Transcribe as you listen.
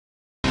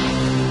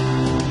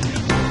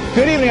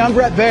Good evening, I'm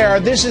Brett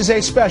Baer. This is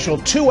a special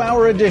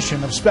 2-hour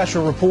edition of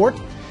Special Report.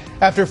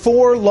 After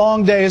 4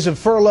 long days of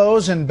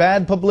furloughs and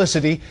bad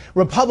publicity,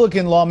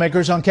 Republican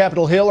lawmakers on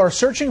Capitol Hill are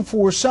searching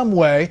for some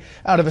way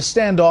out of a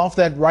standoff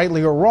that,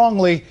 rightly or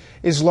wrongly,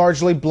 is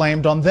largely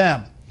blamed on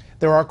them.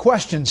 There are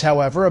questions,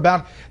 however,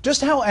 about just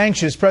how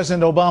anxious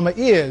President Obama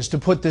is to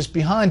put this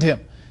behind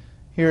him.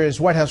 Here is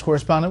White House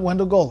correspondent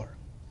Wendell Goller.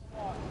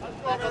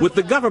 With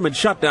the government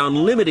shutdown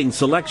limiting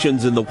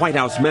selections in the White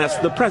House mess,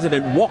 the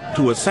president walked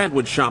to a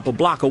sandwich shop a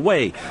block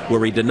away,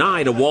 where he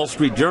denied a Wall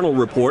Street Journal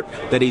report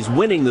that he's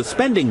winning the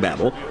spending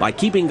battle by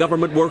keeping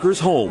government workers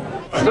home.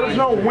 There's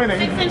no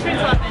winning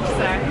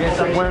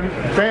when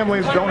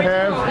families don't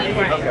have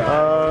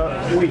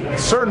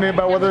certainty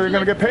about whether they're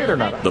going to get paid or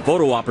not. The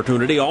photo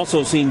opportunity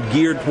also seemed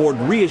geared toward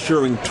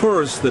reassuring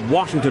tourists that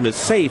Washington is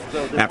safe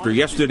after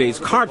yesterday's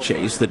car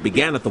chase that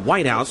began at the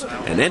White House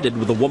and ended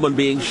with a woman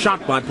being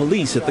shot by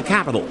police at the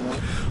Capitol.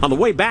 On the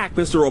way back,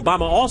 Mr.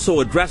 Obama also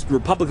addressed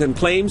Republican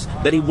claims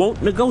that he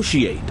won't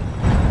negotiate.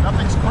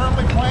 Nothing's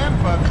currently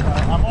planned, but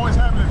I'm always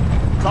happy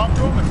to talk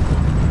to him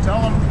and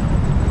tell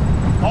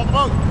him, call the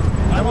vote.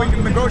 And we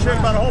can negotiate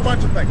about a whole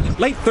bunch of things.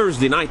 Late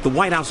Thursday night, the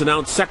White House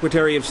announced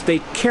Secretary of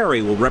State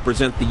Kerry will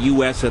represent the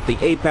U.S. at the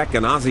APEC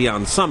and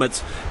ASEAN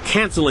summits,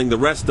 canceling the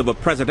rest of a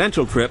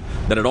presidential trip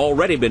that had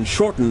already been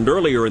shortened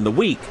earlier in the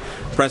week.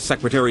 Press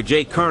Secretary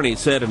Jay Carney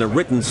said in a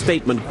written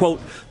statement,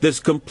 quote, "This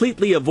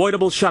completely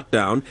avoidable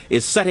shutdown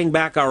is setting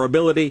back our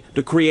ability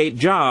to create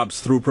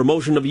jobs through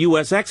promotion of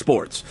U.S.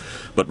 exports."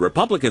 But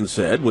Republicans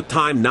said, with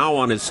time now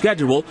on his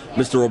schedule,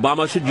 Mr.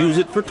 Obama should use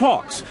it for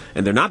talks,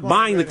 and they're not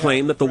buying the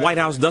claim that the White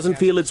House doesn't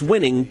feel it's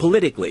winning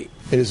politically.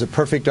 It is a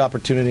perfect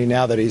opportunity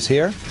now that he's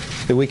here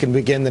that we can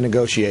begin the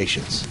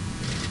negotiations.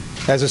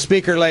 As the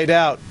Speaker laid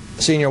out,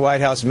 senior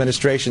White House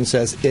administration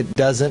says it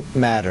doesn't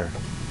matter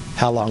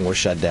how long we're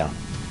shut down.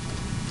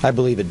 I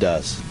believe it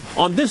does.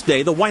 On this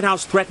day, the White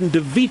House threatened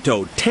to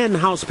veto 10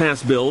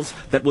 House-passed bills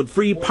that would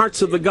free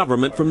parts of the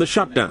government from the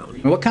shutdown.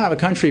 What kind of a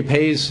country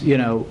pays,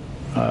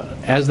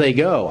 as they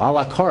go, a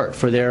la carte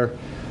for their,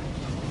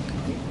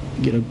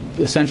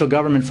 essential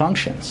government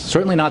functions?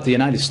 Certainly not the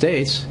United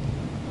States.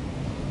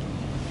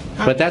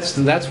 But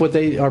that's what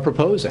they are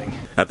proposing.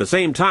 At the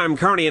same time,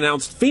 Carney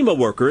announced FEMA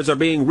workers are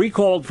being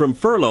recalled from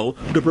furlough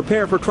to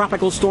prepare for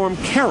Tropical Storm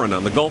Karen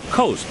on the Gulf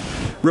Coast.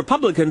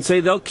 Republicans say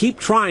they'll keep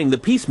trying the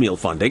piecemeal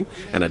funding,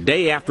 and a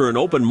day after an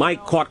open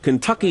mic caught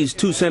Kentucky's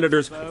 2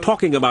 senators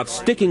talking about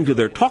sticking to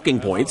their talking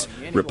points,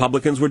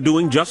 Republicans were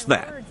doing just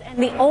that.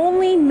 And the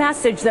only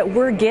message that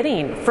we're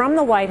getting from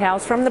the White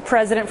House, from the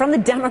president, from the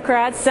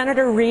Democrats,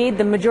 Senator Reid,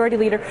 the majority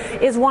leader,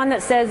 is one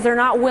that says they're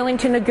not willing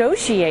to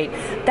negotiate.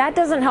 That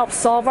doesn't help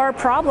solve our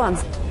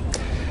problems.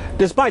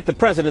 Despite the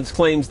president's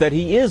claims that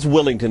he is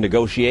willing to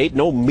negotiate,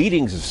 no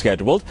meetings are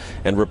scheduled,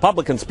 and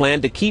Republicans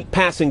plan to keep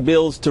passing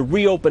bills to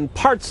reopen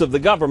parts of the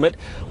government,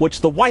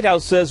 which the White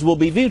House says will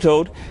be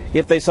vetoed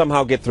if they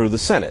somehow get through the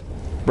Senate.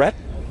 Brett?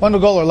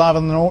 Wendell Goller live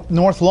on the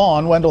North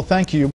Lawn. Wendell, thank you.